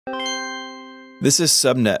This is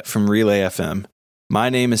Subnet from Relay FM. My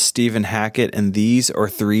name is Stephen Hackett, and these are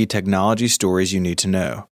 3 technology stories you need to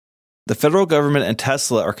know. The federal government and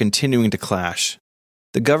Tesla are continuing to clash.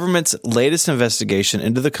 The government's latest investigation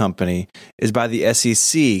into the company is by the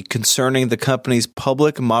SEC concerning the company's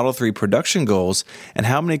public Model 3 production goals and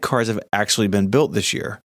how many cars have actually been built this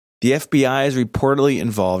year. The FBI is reportedly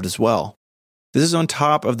involved as well. This is on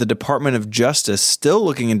top of the Department of Justice still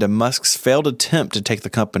looking into Musk's failed attempt to take the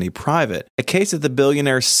company private, a case that the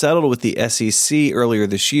billionaire settled with the SEC earlier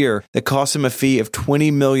this year that cost him a fee of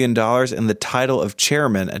 $20 million and the title of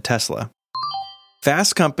chairman at Tesla.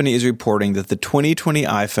 Fast Company is reporting that the 2020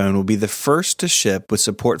 iPhone will be the first to ship with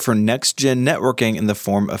support for next-gen networking in the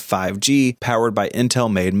form of 5G powered by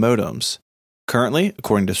Intel-made modems. Currently,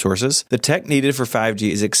 according to sources, the tech needed for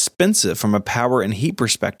 5G is expensive from a power and heat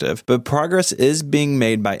perspective, but progress is being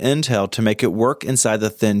made by Intel to make it work inside the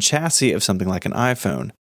thin chassis of something like an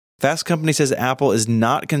iPhone. Fast Company says Apple is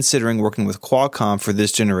not considering working with Qualcomm for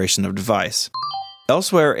this generation of device.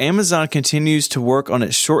 Elsewhere, Amazon continues to work on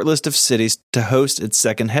its short list of cities to host its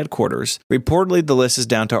second headquarters. Reportedly, the list is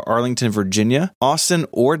down to Arlington, Virginia, Austin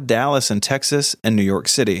or Dallas in Texas, and New York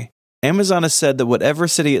City. Amazon has said that whatever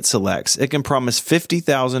city it selects, it can promise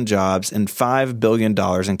 50,000 jobs and $5 billion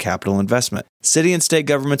in capital investment. City and state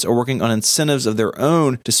governments are working on incentives of their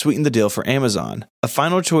own to sweeten the deal for Amazon. A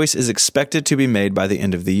final choice is expected to be made by the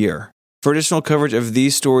end of the year. For additional coverage of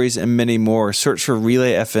these stories and many more, search for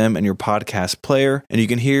Relay FM in your podcast player, and you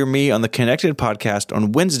can hear me on the Connected podcast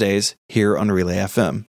on Wednesdays here on Relay FM.